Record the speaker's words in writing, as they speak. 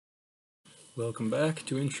Welcome back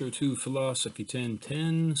to Intro to Philosophy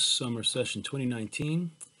 1010, Summer Session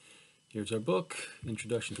 2019. Here's our book,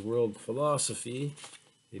 Introduction to World Philosophy,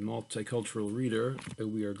 a multicultural reader.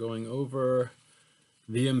 We are going over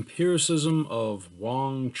the empiricism of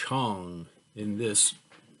Wang Chong in this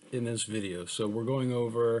video. So we're going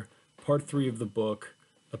over part 3 of the book,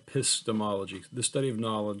 Epistemology, the study of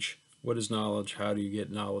knowledge. What is knowledge? How do you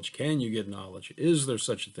get knowledge? Can you get knowledge? Is there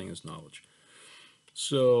such a thing as knowledge?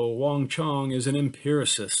 So Wang Chong is an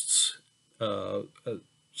empiricist.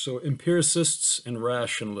 So empiricists and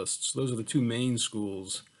rationalists, those are the two main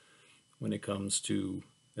schools when it comes to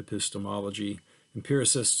epistemology.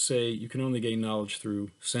 Empiricists say you can only gain knowledge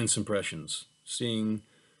through sense impressions, seeing,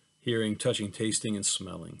 hearing, touching, tasting, and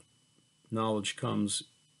smelling. Knowledge comes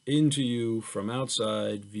into you from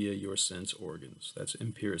outside via your sense organs. That's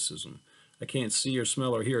empiricism. I can't see or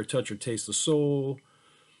smell or hear or touch or taste the soul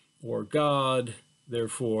or God.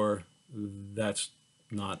 Therefore, that's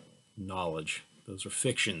not knowledge. Those are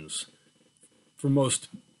fictions. For most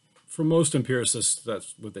empiricists,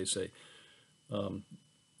 that's what they say.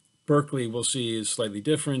 Berkeley, we'll see, is slightly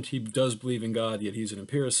different. He does believe in God, yet he's an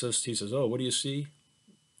empiricist. He says, oh, what do you see?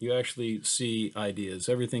 You actually see ideas.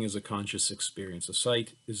 Everything is a conscious experience. A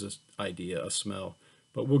sight is an idea, a smell.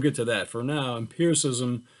 But we'll get to that. For now,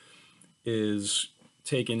 empiricism is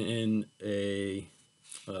taken in a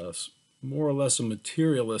more or less a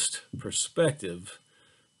materialist perspective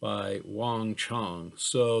by Wang Chong.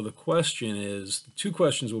 So the question is, the two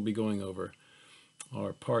questions we'll be going over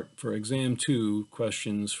are for exam 2,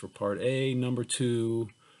 questions for part A, number 2,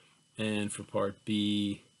 and for part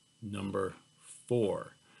B, number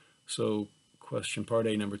 4. So question part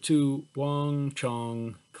A, number 2, Wang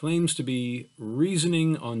Chong claims to be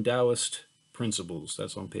reasoning on Daoist principles.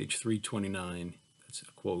 That's on page 329. That's a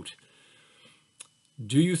quote.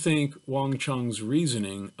 Do you think Wang Chong's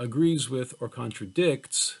reasoning agrees with or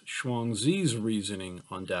contradicts Zhuangzi's reasoning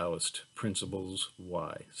on Daoist principles?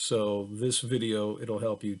 Why? So this video, it'll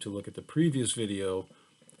help you to look at the previous video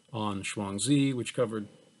on Zhuangzi, which covered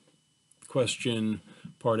question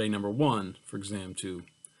part A, number 1 for exam 2.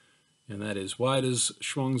 And that is, why does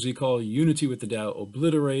Zhuangzi call unity with the Tao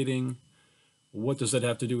obliterating? What does that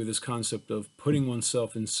have to do with this concept of putting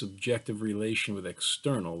oneself in subjective relation with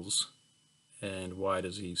externals? And why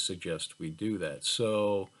does he suggest we do that?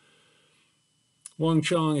 So Wang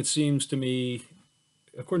Chong, it seems to me,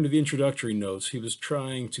 according to the introductory notes, he was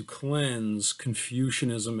trying to cleanse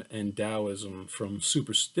Confucianism and Taoism from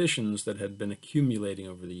superstitions that had been accumulating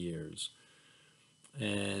over the years.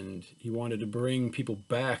 And he wanted to bring people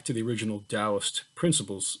back to the original Daoist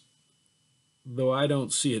principles. Though I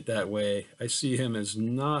don't see it that way, I see him as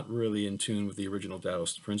not really in tune with the original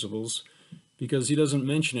Daoist principles, because he doesn't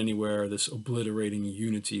mention anywhere this obliterating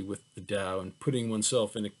unity with the Tao and putting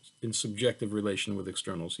oneself in subjective relation with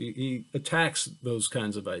externals. He attacks those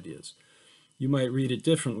kinds of ideas. You might read it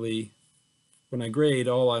differently. When I grade,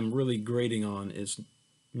 all I'm really grading on is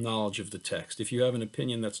knowledge of the text. If you have an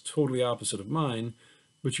opinion that's totally opposite of mine,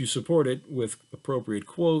 but you support it with appropriate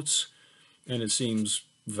quotes, and it seems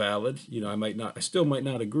valid, I still might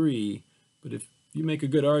not agree, but if you make a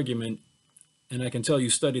good argument, and I can tell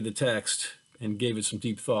you study the text and gave it some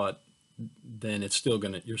deep thought, then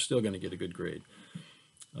you're still gonna get a good grade.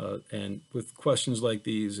 And with questions like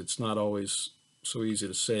these, it's not always so easy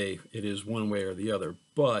to say it is one way or the other.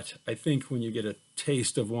 But I think when you get a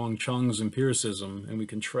taste of Wang Chong's empiricism and we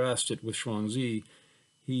contrast it with Zhuangzi,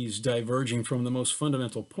 he's diverging from the most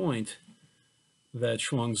fundamental point that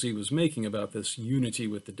Zhuangzi was making about this unity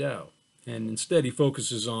with the Tao. And instead he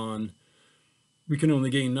focuses on, we can only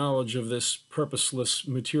gain knowledge of this purposeless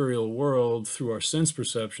material world through our sense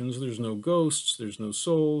perceptions. There's no ghosts, there's no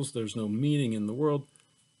souls, there's no meaning in the world.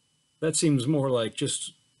 That seems more like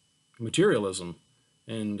just materialism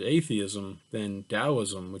and atheism than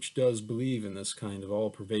Taoism, which does believe in this kind of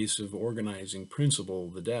all-pervasive organizing principle,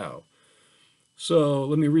 the Tao. So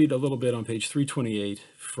let me read a little bit on page 328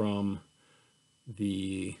 from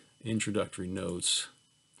the introductory notes.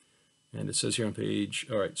 And it says here on page,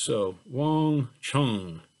 all right, so Wang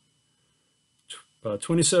Chong,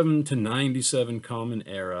 27 to 97 Common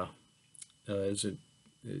Era, it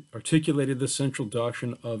articulated the central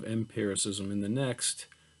doctrine of empiricism. In the next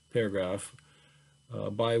paragraph,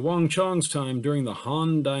 by Wang Chong's time during the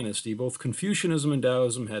Han Dynasty, both Confucianism and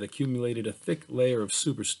Taoism had accumulated a thick layer of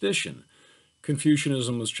superstition.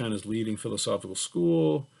 Confucianism was China's leading philosophical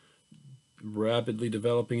school, rapidly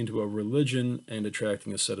developing into a religion and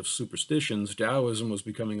attracting a set of superstitions. Taoism was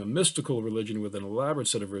becoming a mystical religion with an elaborate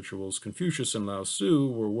set of rituals. Confucius and Lao Tzu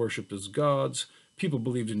were worshipped as gods. People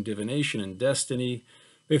believed in divination and destiny.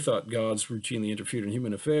 They thought gods routinely interfered in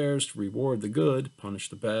human affairs to reward the good, punish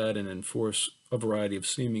the bad, and enforce a variety of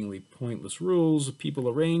seemingly pointless rules. People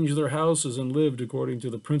arranged their houses and lived according to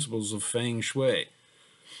the principles of feng shui.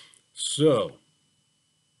 So,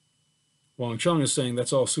 Wang Chong is saying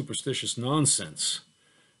that's all superstitious nonsense,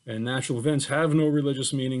 and natural events have no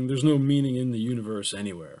religious meaning. There's no meaning in the universe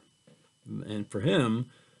anywhere. And for him,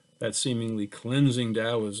 that's seemingly cleansing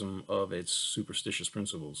Taoism of its superstitious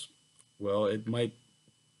principles. Well, it might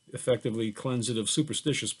effectively cleanse it of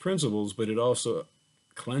superstitious principles, but it also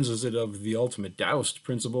cleanses it of the ultimate Daoist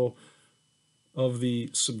principle of the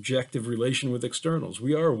subjective relation with externals.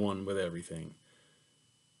 We are one with everything.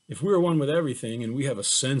 If we are one with everything and we have a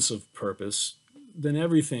sense of purpose, then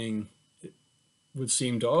everything would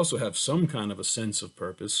seem to also have some kind of a sense of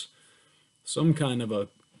purpose, some kind of a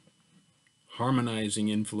harmonizing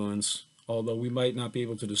influence. Although we might not be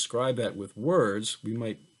able to describe that with words, we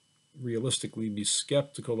might realistically be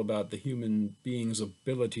skeptical about the human being's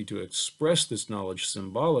ability to express this knowledge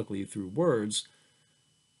symbolically through words.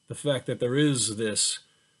 The fact that there is this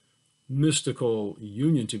mystical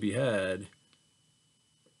union to be had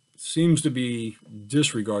seems to be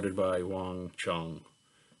disregarded by Wang Chong.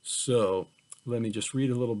 So let me just read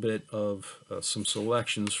a little bit of some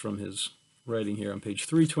selections from his writing here on page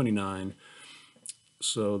 329.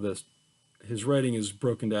 So his writing is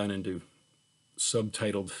broken down into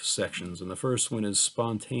subtitled sections, and the first one is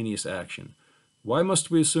spontaneous action. Why must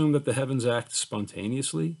we assume that the heavens act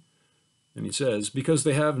spontaneously? And he says, because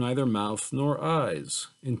they have neither mouth nor eyes.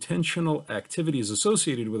 Intentional activity is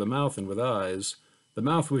associated with a mouth and with eyes. The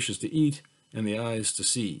mouth wishes to eat, and the eyes to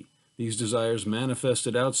see. These desires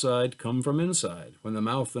manifested outside come from inside. When the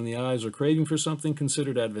mouth and the eyes are craving for something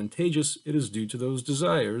considered advantageous, it is due to those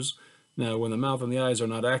desires. Now, when the mouth and the eyes are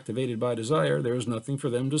not activated by desire, there is nothing for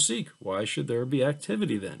them to seek. Why should there be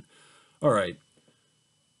activity then? All right.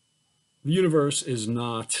 The universe is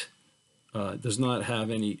not, does not have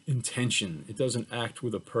any intention. It doesn't act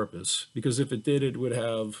with a purpose, because if it did, it would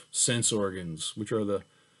have sense organs, which are the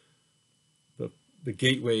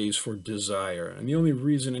gateways for desire. And the only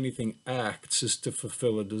reason anything acts is to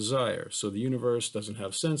fulfill a desire. So the universe doesn't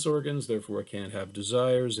have sense organs, therefore it can't have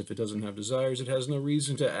desires. If it doesn't have desires, it has no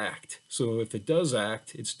reason to act. So if it does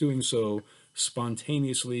act, it's doing so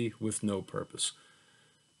spontaneously with no purpose.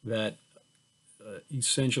 That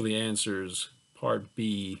essentially answers part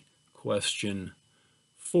B, question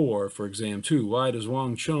 4 for exam 2. Why does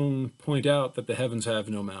Wang Chong point out that the heavens have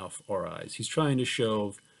no mouth or eyes? He's trying to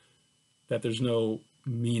show that there's no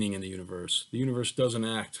meaning in the universe. The universe doesn't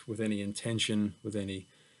act with any intention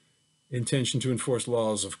to enforce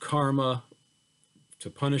laws of karma, to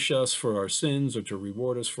punish us for our sins, or to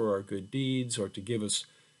reward us for our good deeds, or to give us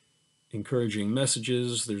encouraging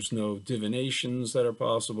messages. There's no divinations that are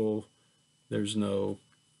possible. There's no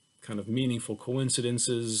kind of meaningful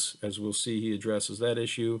coincidences. As we'll see, he addresses that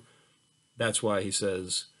issue. That's why he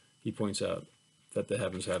points out that the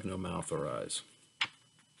heavens have no mouth or eyes.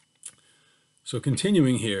 So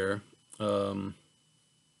continuing here, he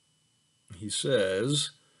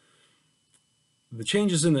says, the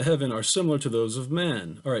changes in the heaven are similar to those of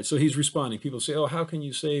man. All right, so he's responding. People say, oh, how can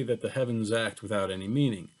you say that the heavens act without any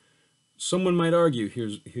meaning? Someone might argue,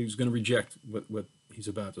 he's going to reject what he's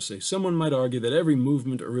about to say. Someone might argue that every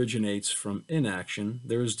movement originates from inaction.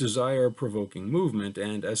 There is desire-provoking movement,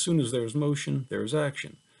 and as soon as there is motion, there is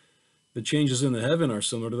action. The changes in the heaven are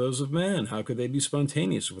similar to those of man. How could they be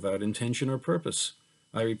spontaneous without intention or purpose?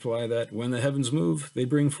 I reply that when the heavens move, they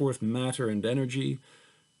bring forth matter and energy.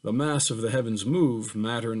 The mass of the heavens move,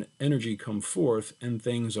 matter and energy come forth, and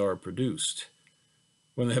things are produced.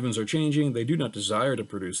 When the heavens are changing, they do not desire to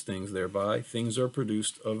produce things thereby. Things are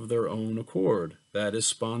produced of their own accord. That is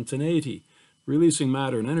spontaneity. Releasing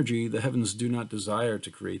matter and energy, the heavens do not desire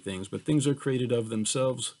to create things, but things are created of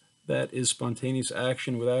themselves. That is spontaneous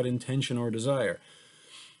action without intention or desire.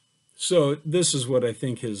 So this is what I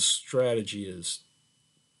think his strategy is.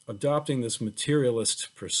 Adopting this materialist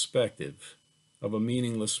perspective of a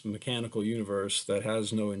meaningless mechanical universe that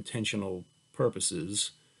has no intentional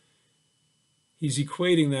purposes, he's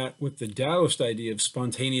equating that with the Daoist idea of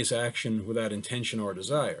spontaneous action without intention or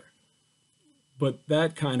desire. But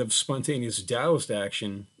that kind of spontaneous Daoist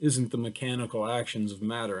action isn't the mechanical actions of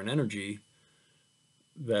matter and energy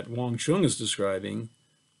that Wang Chong is describing.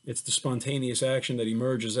 It's the spontaneous action that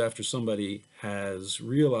emerges after somebody has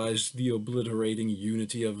realized the obliterating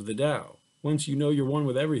unity of the Tao. Once you know you're one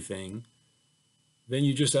with everything, then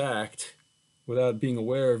you just act without being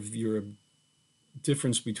aware of your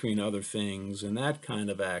difference between other things, and that kind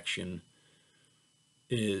of action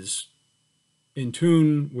is in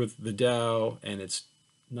tune with the Tao, and it's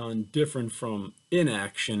non-different from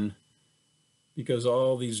inaction, because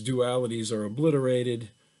all these dualities are obliterated.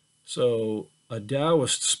 So a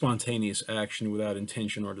Daoist spontaneous action without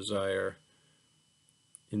intention or desire,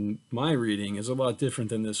 in my reading, is a lot different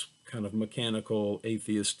than this kind of mechanical,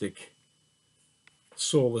 atheistic,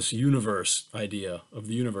 soulless universe idea of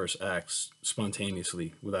the universe acts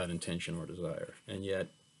spontaneously without intention or desire. And yet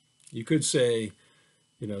you could say,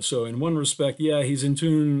 so in one respect, yeah, he's in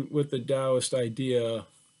tune with the Daoist idea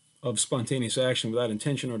of spontaneous action without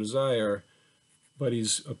intention or desire, but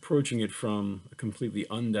he's approaching it from a completely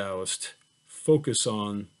un-Daoist focus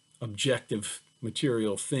on objective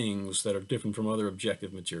material things that are different from other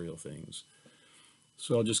objective material things.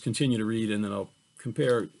 So I'll just continue to read, and then I'll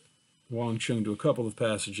compare Wang Chong to a couple of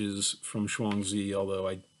passages from Zhuangzi, although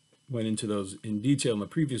I went into those in detail in the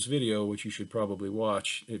previous video, which you should probably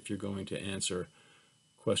watch if you're going to answer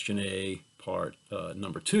question A, part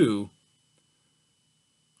number 2,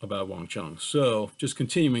 about Wang Chong. So just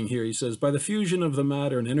continuing here, he says, by the fusion of the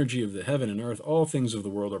matter and energy of the heaven and earth, all things of the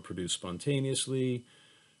world are produced spontaneously.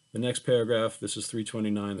 The next paragraph, this is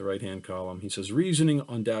 329, the right-hand column, he says, reasoning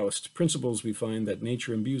on Daoist principles, we find that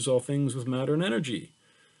nature imbues all things with matter and energy.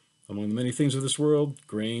 Among the many things of this world,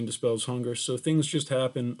 grain dispels hunger, so things just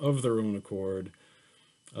happen of their own accord.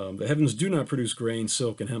 The heavens do not produce grain,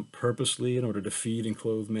 silk, and hemp purposely in order to feed and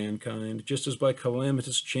clothe mankind. Just as by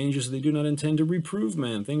calamitous changes they do not intend to reprove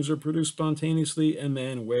man. Things are produced spontaneously, and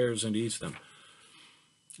man wears and eats them.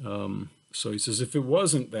 So he says, if it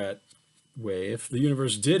wasn't that way, if the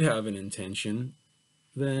universe did have an intention,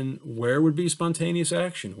 then where would be spontaneous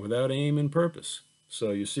action without aim and purpose?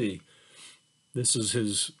 So you see, this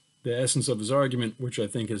is the essence of his argument, which I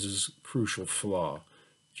think is his crucial flaw.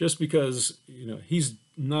 Just because he's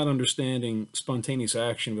not understanding spontaneous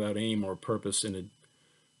action without aim or purpose in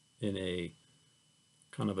a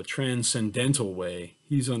kind of a transcendental way,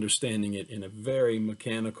 he's understanding it in a very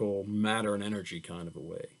mechanical matter and energy kind of a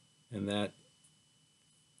way. And that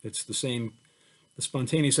it's the same, the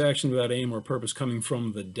spontaneous action without aim or purpose coming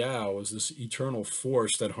from the Tao is this eternal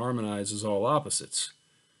force that harmonizes all opposites.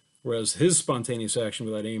 Whereas his spontaneous action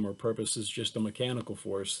without aim or purpose is just a mechanical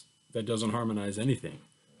force that doesn't harmonize anything.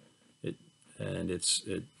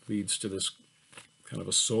 It leads to this kind of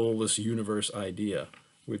a soulless universe idea,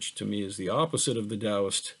 which to me is the opposite of the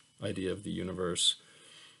Daoist idea of the universe.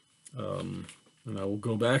 And I will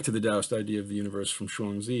go back to the Daoist idea of the universe from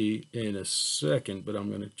Zhuangzi in a second, but I'm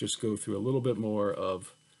going to just go through a little bit more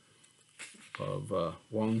of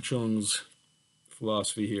Wang Chong's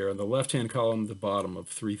philosophy here. On the left-hand column, the bottom of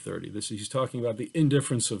 330. He's talking about the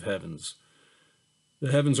indifference of heavens.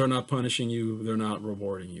 The heavens are not punishing you, they're not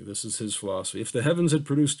rewarding you. This is his philosophy. If the heavens had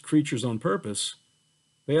produced creatures on purpose,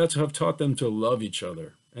 they ought to have taught them to love each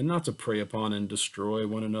other, and not to prey upon and destroy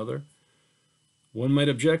one another. One might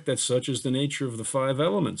object that such is the nature of the 5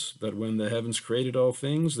 elements, that when the heavens created all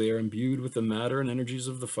things, they are imbued with the matter and energies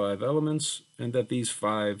of the 5 elements, and that these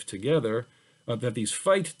fight together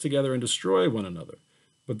and destroy one another.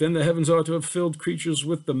 But then the heavens ought to have filled creatures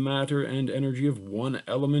with the matter and energy of one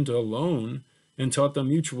element alone, and taught them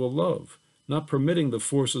mutual love, not permitting the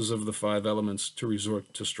forces of the 5 elements to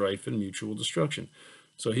resort to strife and mutual destruction.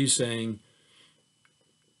 So he's saying,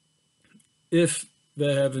 if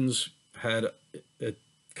the heavens had a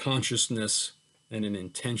consciousness and an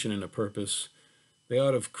intention and a purpose, they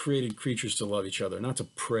ought to have created creatures to love each other, not to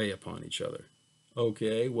prey upon each other.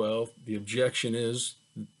 Okay, well, the objection is,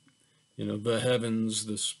 the heavens,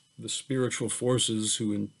 the spiritual forces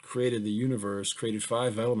who created the universe, created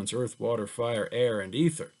 5 elements, earth, water, fire, air, and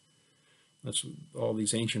ether. That's all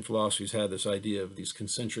these ancient philosophies had, this idea of these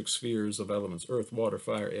concentric spheres of elements, earth, water,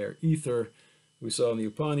 fire, air, ether. We saw in the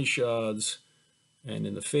Upanishads and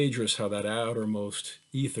in the Pheadrus how that outermost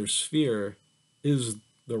ether sphere is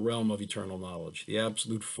the realm of eternal knowledge, the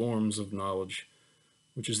absolute forms of knowledge,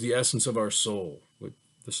 which is the essence of our soul.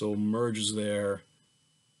 The soul merges there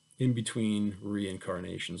in between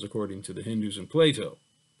reincarnations, according to the Hindus and Plato.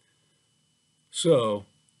 So,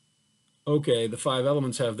 okay, the 5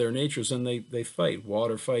 elements have their natures, and they fight.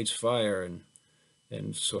 Water fights fire,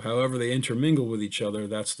 and so however they intermingle with each other,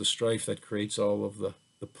 that's the strife that creates all of the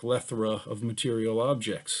plethora of material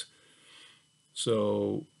objects.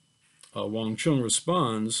 So Wang Chong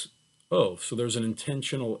responds, oh, so there's an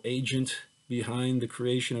intentional agent behind the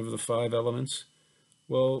creation of the 5 elements?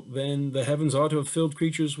 Well, then the heavens ought to have filled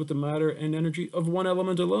creatures with the matter and energy of one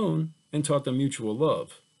element alone and taught them mutual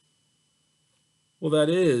love. Well, that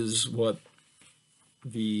is what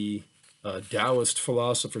the Daoist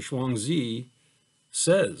philosopher Zhuangzi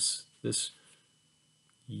says,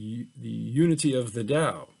 the unity of the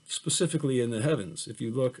Tao. specifically in the heavens. If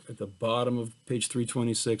you look at the bottom of page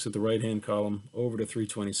 326 at the right-hand column over to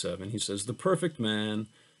 327, he says, "The perfect man,"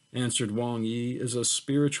 answered Wang Yi, "is a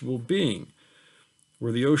spiritual being.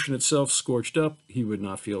 Were the ocean itself scorched up, he would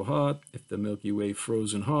not feel hot. If the Milky Way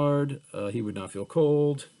frozen hard, he would not feel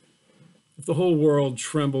cold. If the whole world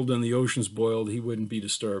trembled and the oceans boiled, he wouldn't be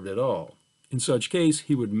disturbed at all. In such case,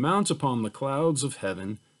 he would mount upon the clouds of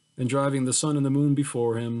heaven, and driving the sun and the moon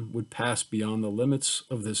before him, would pass beyond the limits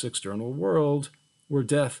of this external world, where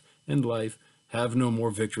death and life have no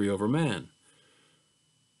more victory over man."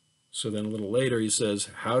 So then a little later he says,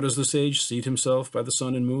 "How does the sage seat himself by the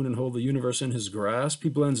sun and moon and hold the universe in his grasp? He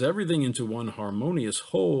blends everything into one harmonious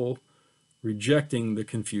whole, rejecting the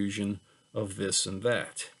confusion of this and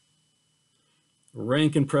that.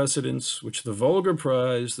 Rank and precedence, which the vulgar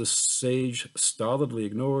prize, the sage stolidly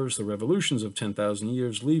ignores. The revolutions of 10,000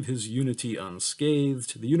 years leave his unity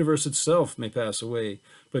unscathed. The universe itself may pass away,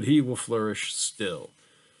 but he will flourish still."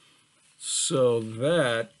 So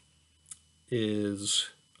that is,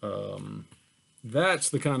 that's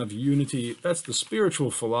the kind of unity, that's the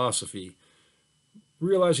spiritual philosophy,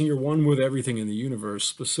 realizing you're one with everything in the universe,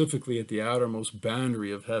 specifically at the outermost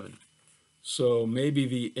boundary of heaven. So maybe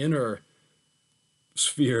the inner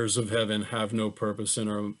spheres of heaven have no purpose and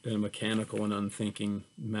are a mechanical and unthinking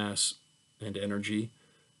mass and energy.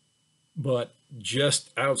 But just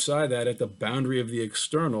outside that, at the boundary of the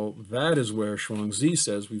external, that is where Zhuangzi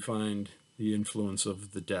says we find the influence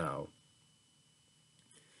of the Tao.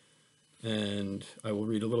 And I will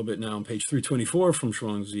read a little bit now on page 324 from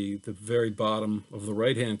Zhuangzi, the very bottom of the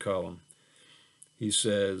right-hand column. He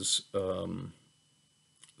says,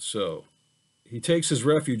 so he takes his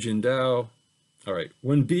refuge in Tao. All right,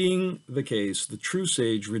 when being the case, the true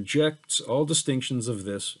sage rejects all distinctions of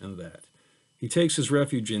this and that. He takes his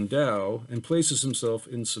refuge in Tao and places himself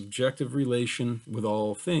in subjective relation with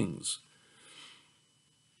all things.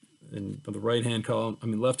 In the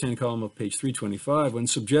left-hand column of page 325, when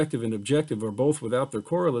subjective and objective are both without their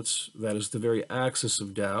correlates, that is the very axis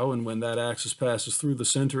of Tao, and when that axis passes through the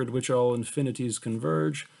center at which all infinities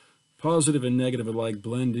converge, positive and negative alike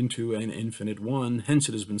blend into an infinite one. Hence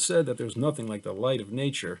it has been said that there's nothing like the light of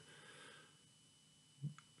nature.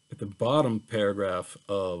 At the bottom paragraph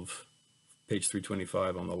of page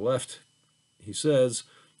 325 on the left, he says,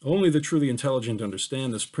 "Only the truly intelligent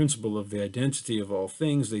understand this principle of the identity of all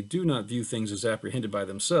things. They do not view things as apprehended by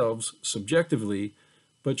themselves, subjectively,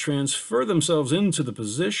 but transfer themselves into the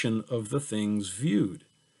position of the things viewed.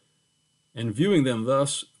 And viewing them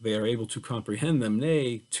thus, they are able to comprehend them,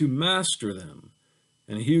 nay, to master them.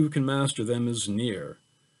 And he who can master them is near.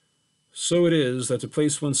 So it is that to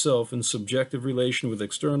place oneself in subjective relation with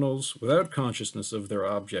externals, without consciousness of their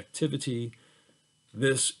objectivity,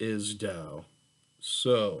 this is Tao."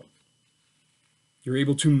 So you're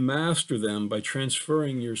able to master them by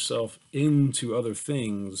transferring yourself into other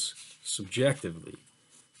things subjectively.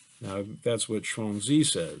 Now, that's what Zhuangzi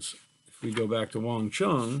says. If we go back to Wang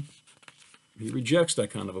Chong, he rejects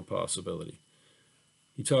that kind of a possibility.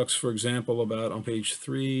 He talks, for example, about on page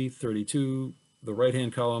 332, the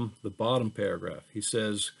right-hand column, the bottom paragraph. He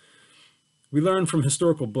says, "We learn from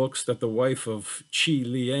historical books that the wife of Qi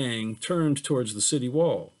Liang turned towards the city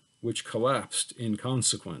wall, which collapsed in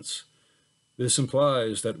consequence. This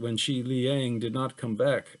implies that when Qi Liang did not come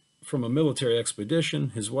back from a military expedition,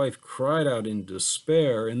 his wife cried out in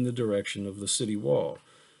despair in the direction of the city wall.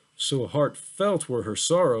 So heartfelt were her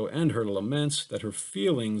sorrow and her laments that her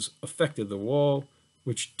feelings affected the wall,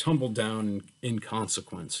 which tumbled down in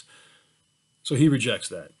consequence." So he rejects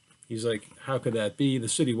that. He's like, how could that be? The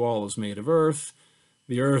city wall is made of earth.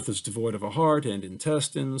 The earth is devoid of a heart and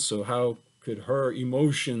intestines, so how could her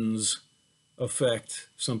emotions affect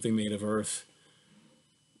something made of earth?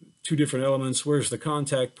 Two different elements. Where's the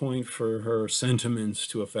contact point for her sentiments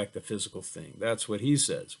to affect a physical thing? That's what he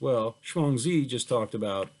says. Well, Zhuangzi just talked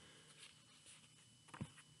about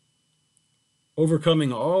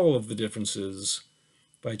overcoming all of the differences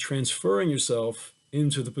by transferring yourself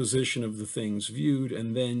into the position of the things viewed,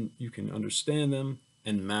 and then you can understand them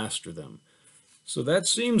and master them. So that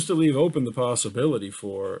seems to leave open the possibility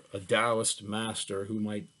for a Daoist master who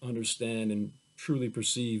might understand and truly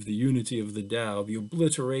perceive the unity of the Tao, the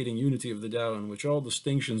obliterating unity of the Tao, in which all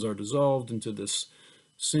distinctions are dissolved into this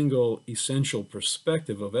single essential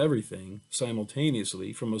perspective of everything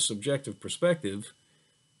simultaneously. From a subjective perspective,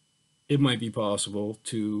 it might be possible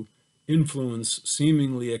to influence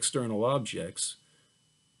seemingly external objects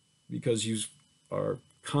because you are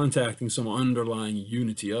contacting some underlying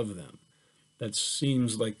unity of them. That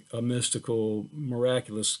seems like a mystical,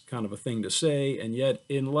 miraculous kind of a thing to say, and yet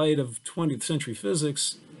in light of 20th century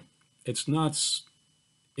physics, it's not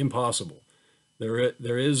impossible.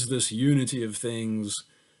 There is this unity of things.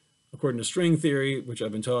 According to string theory, which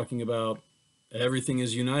I've been talking about, everything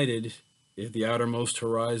is united at the outermost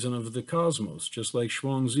horizon of the cosmos, just like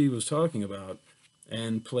Zhuangzi was talking about,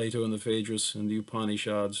 and Plato and the Pheadrus and the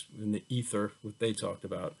Upanishads and the ether, what they talked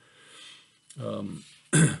about.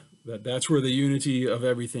 That's where the unity of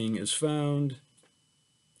everything is found.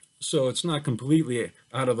 So it's not completely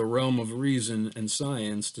out of the realm of reason and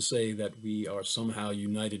science to say that we are somehow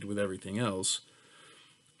united with everything else.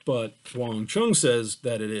 But Wang Chong says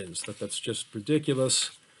that it is, that's just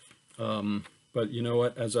ridiculous. But you know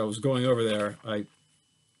what? As I was going over there, I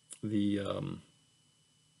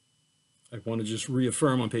want to just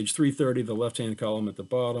reaffirm on page 330, the left-hand column at the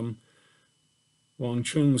bottom. Wang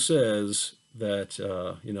Chong says that,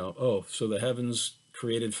 so the heavens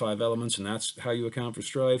created 5 elements, and that's how you account for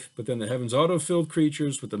strife. But then the heavens auto-filled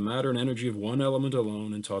creatures with the matter and energy of one element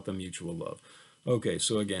alone and taught them mutual love. Okay,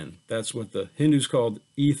 so again, that's what the Hindus called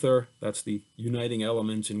ether. That's the uniting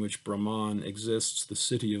element in which Brahman exists, the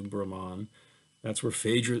city of Brahman. That's where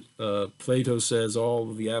Plato says all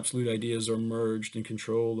of the absolute ideas are merged and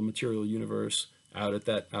control the material universe out at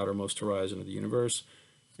that outermost horizon of the universe.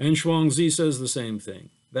 And Zhuangzi says the same thing.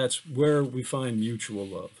 That's where we find mutual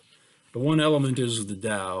love. The one element is the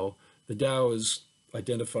Tao. The Tao is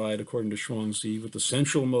identified, according to Zhuangzi, with the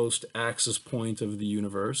centralmost axis point of the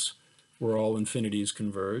universe, where all infinities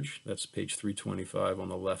converge. That's page 325 on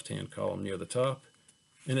the left-hand column near the top.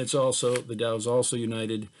 And it's also, the Tao is also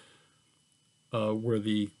united where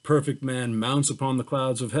the perfect man mounts upon the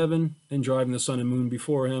clouds of heaven and driving the sun and moon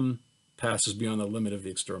before him passes beyond the limit of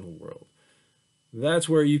the external world. That's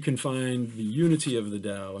where you can find the unity of the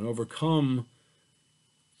Tao and overcome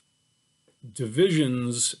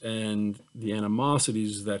divisions and the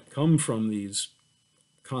animosities that come from these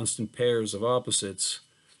constant pairs of opposites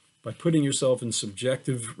by putting yourself in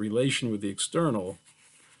subjective relation with the external.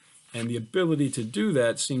 And the ability to do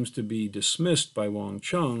that seems to be dismissed by Wang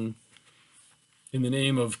Chong in the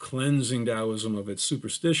name of cleansing Taoism of its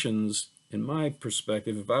superstitions. In my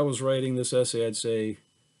perspective, if I was writing this essay, I'd say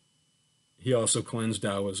he also cleansed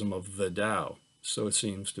Taoism of the Tao. So it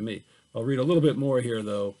seems to me. I'll read a little bit more here,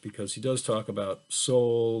 though, because he does talk about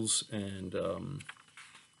souls, and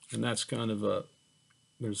that's kind of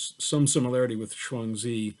there's some similarity with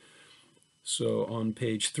Zhuangzi. So on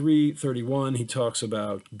page 331, he talks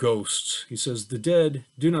about ghosts. He says, the dead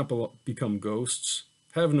do not become ghosts,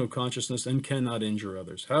 have no consciousness, and cannot injure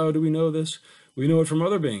others. How do we know this? We know it from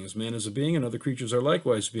other beings. Man is a being, and other creatures are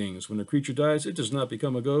likewise beings. When a creature dies, it does not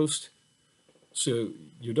become a ghost. So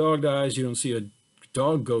your dog dies, you don't see a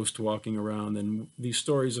dog ghost walking around, and these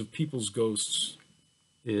stories of people's ghosts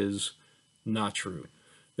is not true.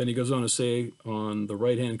 Then he goes on to say on the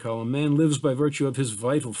right-hand column, man lives by virtue of his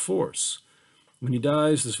vital force. When he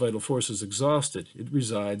dies, this vital force is exhausted. It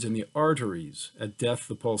resides in the arteries. At death,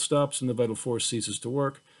 the pulse stops and the vital force ceases to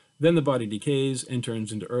work. Then the body decays and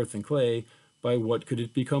turns into earth and clay. By what could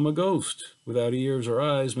it become a ghost? Without ears or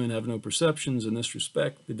eyes, men have no perceptions. In this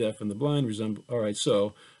respect, the deaf and the blind resemble... All right,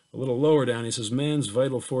 so a little lower down, he says, man's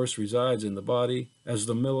vital force resides in the body, as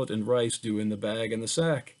the millet and rice do in the bag and the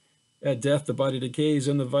sack. At death, the body decays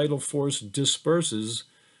and the vital force disperses,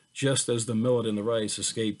 just as the millet and the rice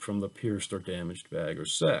escape from the pierced or damaged bag or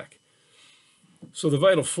sack. So the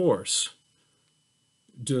vital force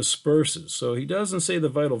disperses. So he doesn't say the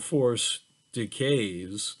vital force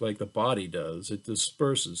decays like the body does. It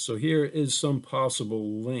disperses. So here is some possible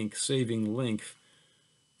link, saving link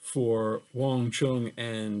for Wang Chong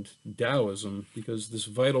and Taoism, because this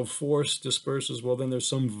vital force disperses. Well, then there's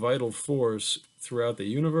some vital force throughout the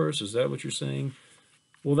universe. Is that what you're saying?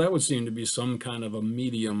 Well, that would seem to be some kind of a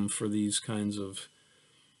medium for these kinds of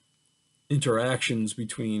interactions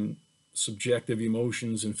between subjective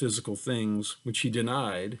emotions and physical things, which he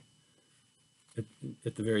denied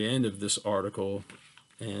at the very end of this article.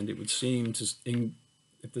 And it would seem to,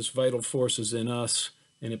 if this vital force is in us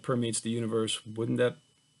and it permeates the universe, wouldn't that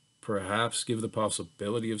perhaps give the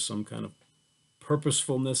possibility of some kind of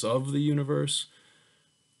purposefulness of the universe?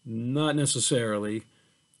 Not necessarily.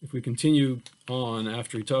 If we continue on,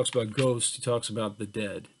 after he talks about ghosts, he talks about the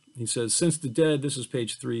dead. He says, since the dead, this is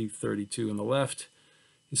page 332 on the left,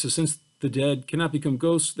 he says, since the dead cannot become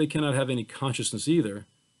ghosts, they cannot have any consciousness either.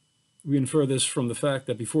 We infer this from the fact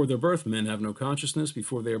that before their birth, men have no consciousness.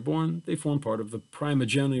 Before they are born, they form part of the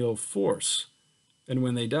primogenial force. And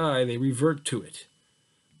when they die, they revert to it.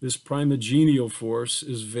 This primogenial force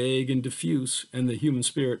is vague and diffuse, and the human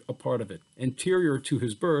spirit a part of it. Anterior to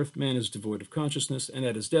his birth, man is devoid of consciousness, and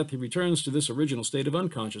at his death he returns to this original state of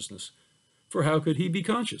unconsciousness. For how could he be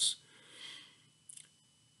conscious?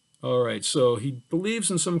 All right, so he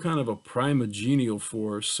believes in some kind of a primogenial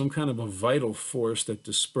force, some kind of a vital force that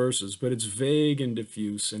disperses, but it's vague and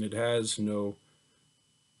diffuse, and it has no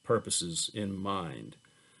purposes in mind.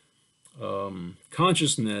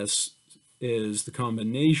 Consciousness is the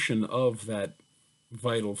combination of that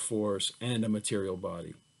vital force and a material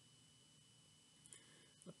body.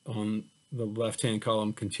 On the left-hand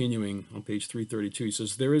column, continuing on page 332, he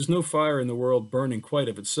says, there is no fire in the world burning quite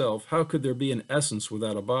of itself. How could there be an essence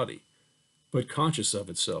without a body, but conscious of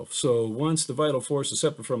itself? So once the vital force is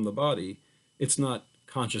separate from the body, it's not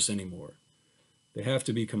conscious anymore. They have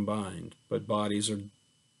to be combined, but bodies are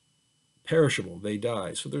perishable. They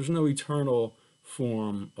die. So there's no eternal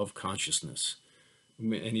form of consciousness.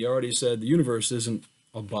 And he already said the universe isn't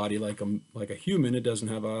a body like a human. It doesn't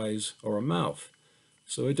have eyes or a mouth.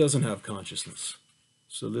 So it doesn't have consciousness.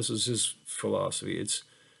 So this is his philosophy. It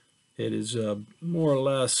is more or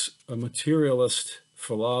less a materialist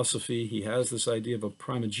philosophy. He has this idea of a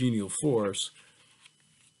primogenial force,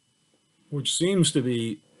 which seems to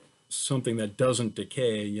be something that doesn't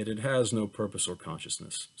decay, yet it has no purpose or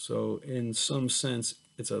consciousness. So in some sense,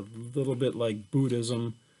 it's a little bit like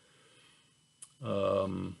Buddhism,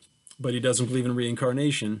 but he doesn't believe in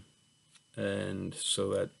reincarnation, and so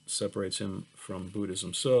that separates him from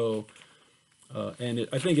Buddhism. So, I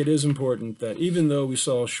think it is important that even though we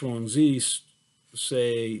saw Zhuangzi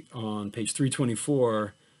say on page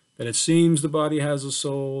 324 that it seems the body has a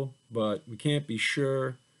soul, but we can't be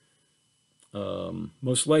sure.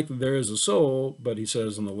 Most likely there is a soul, but he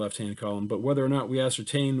says on the left-hand column, but whether or not we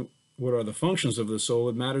ascertain what are the functions of the soul,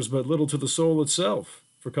 it matters but little to the soul itself.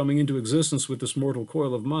 For coming into existence with this mortal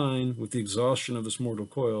coil of mine, with the exhaustion of this mortal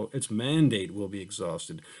coil, its mandate will be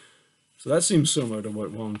exhausted. So that seems similar to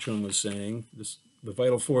what Wang Chong was saying. The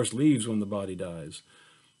vital force leaves when the body dies.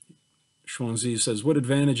 Zhuangzi says, what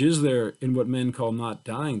advantage is there in what men call not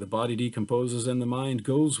dying? The body decomposes and the mind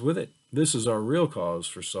goes with it. This is our real cause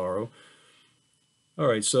for sorrow. All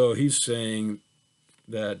right, so he's saying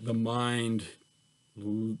that the mind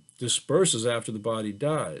disperses after the body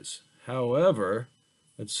dies. However,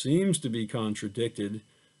 it seems to be contradicted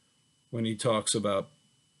when he talks about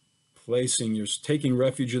taking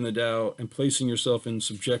refuge in the Tao and placing yourself in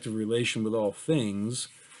subjective relation with all things,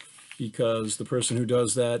 because the person who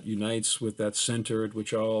does that unites with that center at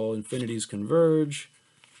which all infinities converge,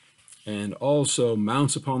 and also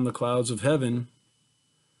mounts upon the clouds of heaven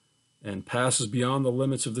and passes beyond the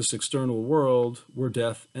limits of this external world where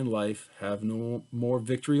death and life have no more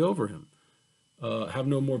victory over him, have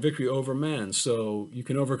no more victory over man. So you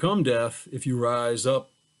can overcome death if you rise up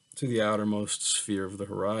to the outermost sphere of the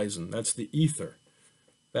horizon. That's the ether.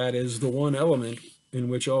 That is the one element in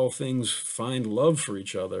which all things find love for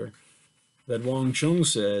each other that Wang Chong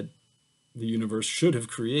said the universe should have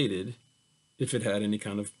created if it had any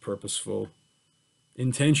kind of purposeful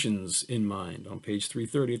intentions in mind. On page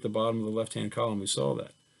 330 at the bottom of the left-hand column, we saw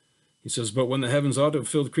that. He says, but when the heavens ought to have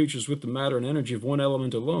filled creatures with the matter and energy of one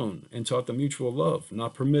element alone, and taught them mutual love,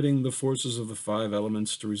 not permitting the forces of the five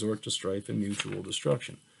elements to resort to strife and mutual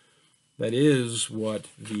destruction. That is what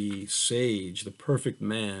the sage, the perfect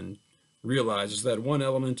man, realizes, that one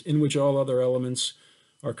element in which all other elements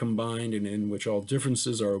are combined and in which all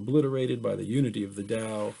differences are obliterated by the unity of the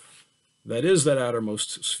Tao. That is that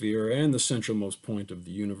outermost sphere and the centralmost point of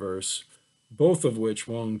the universe, both of which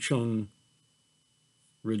Wang Chong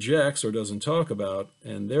rejects or doesn't talk about.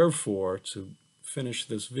 And therefore, to finish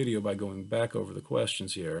this video by going back over the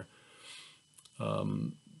questions here,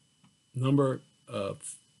 number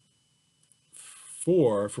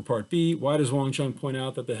 4 for part B, why does Wang Chong point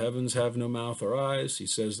out that the heavens have no mouth or eyes? He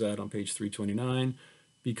says that on page 329,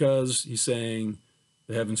 because he's saying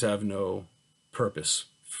the heavens have no purpose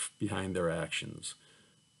behind their actions.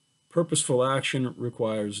 Purposeful action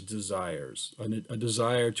requires desires, a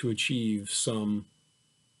desire to achieve some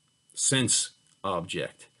sense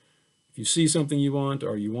object. If you see something you want,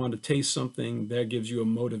 or you want to taste something, that gives you a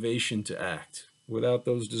motivation to act. Without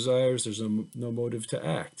those desires, there's no motive to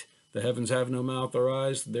act. The heavens have no mouth or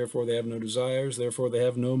eyes, therefore they have no desires, therefore they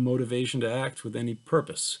have no motivation to act with any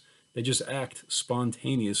purpose. They just act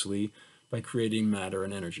spontaneously by creating matter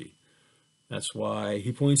and energy. That's why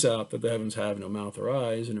he points out that the heavens have no mouth or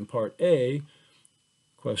eyes. And in part A,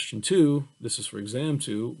 question 2, this is for exam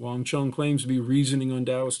 2, Wang Chong claims to be reasoning on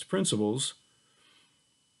Daoist principles.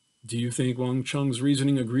 Do you think Wang Chong's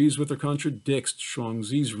reasoning agrees with or contradicts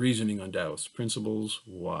Zhuangzi's reasoning on Daoist principles?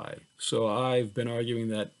 Why? So I've been arguing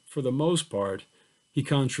that for the most part, he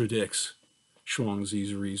contradicts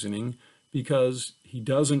Zhuangzi's reasoning, because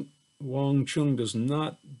Wang Chong does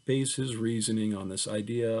not base his reasoning on this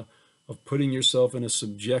idea of putting yourself in a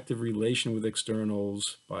subjective relation with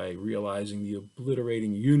externals by realizing the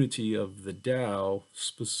obliterating unity of the Tao,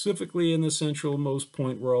 specifically in the centralmost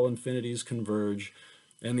point where all infinities converge,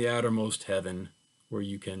 and the outermost heaven where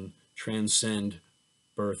you can transcend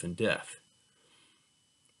birth and death.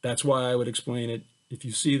 That's why I would explain it. If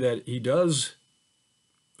you see that he does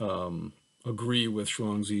agree with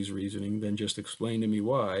Zhuangzi's reasoning, then just explain to me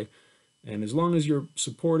why. And as long as you're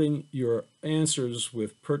supporting your answers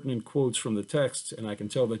with pertinent quotes from the text, and I can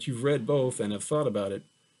tell that you've read both and have thought about it,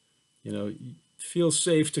 feel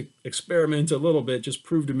safe to experiment a little bit. Just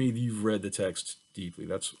prove to me that you've read the text deeply.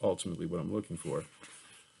 That's ultimately what I'm looking for.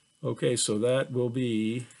 Okay, so that will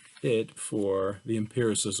be it for the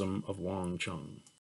empiricism of Wang Chong.